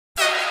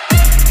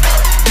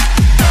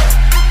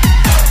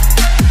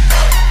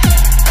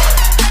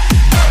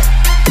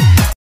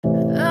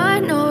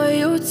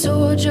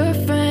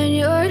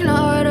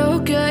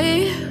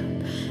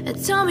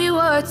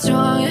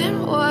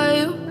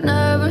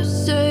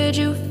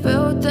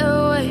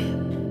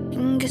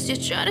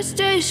you're trying to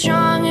stay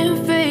strong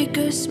and fake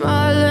a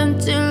smile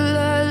until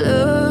I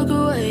look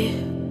away.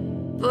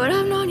 But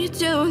I've known you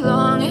too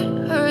long,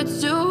 it hurts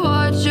to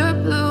watch your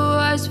blue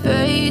eyes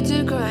fade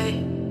to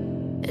gray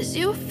as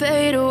you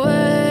fade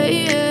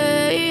away,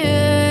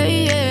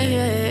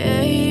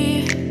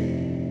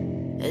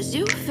 as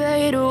you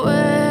fade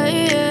away.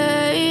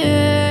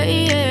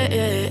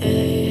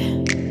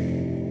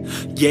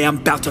 Yeah, I'm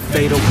about to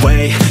fade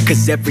away,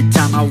 cause every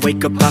time I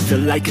wake up I feel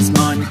like it's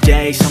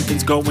Monday.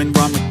 Something's going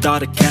wrong with all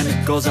the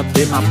chemicals up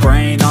in my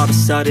brain. All of a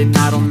sudden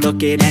I don't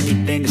look at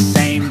anything the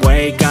same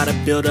way. Got a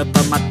build up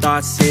of my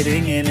thoughts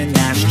sitting in an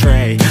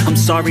ashtray. I'm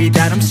sorry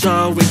that I'm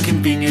so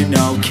inconvenient,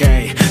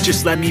 okay.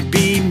 Just let me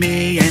be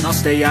me and I'll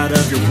stay out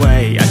of your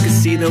way. I can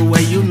see the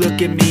way you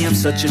look at me, I'm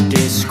such a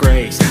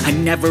disgrace. I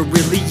never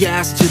really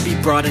asked to be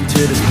brought into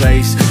this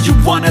place. You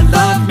wanna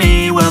love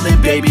me? Well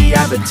then baby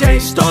have a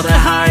taste. All the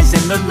highs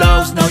and the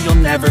lows, no, you'll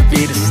never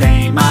be the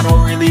same. I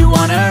don't really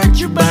wanna hurt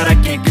you, but I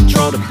can't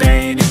control the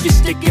pain. If you're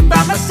sticking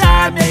by my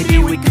side, maybe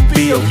we could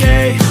be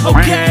okay.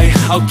 Okay,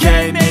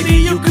 okay, maybe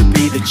you could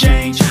be the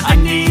change I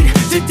need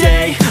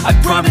today. I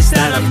promise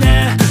that I've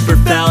never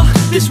felt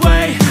this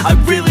way. I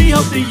really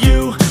hope that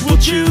you will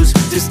choose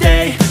to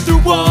stay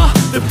through all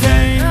the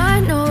pain.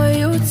 I know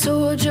you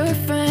told your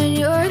friend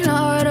you're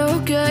not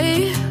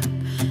okay,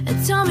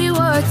 and tell me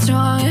what's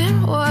wrong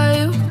and why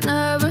you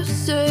never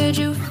said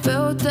you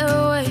felt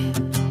that way.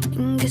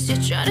 Guess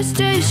you're trying to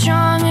stay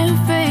strong and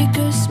fake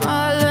a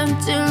smile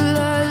until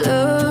I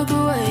look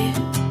away.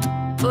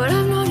 But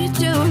I've known you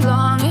too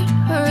long, it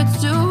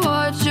hurts to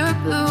watch your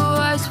blue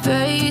eyes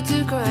fade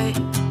to gray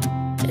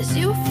as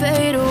you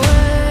fade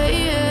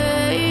away,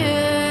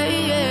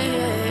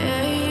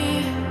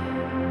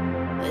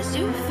 as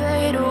you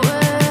fade away.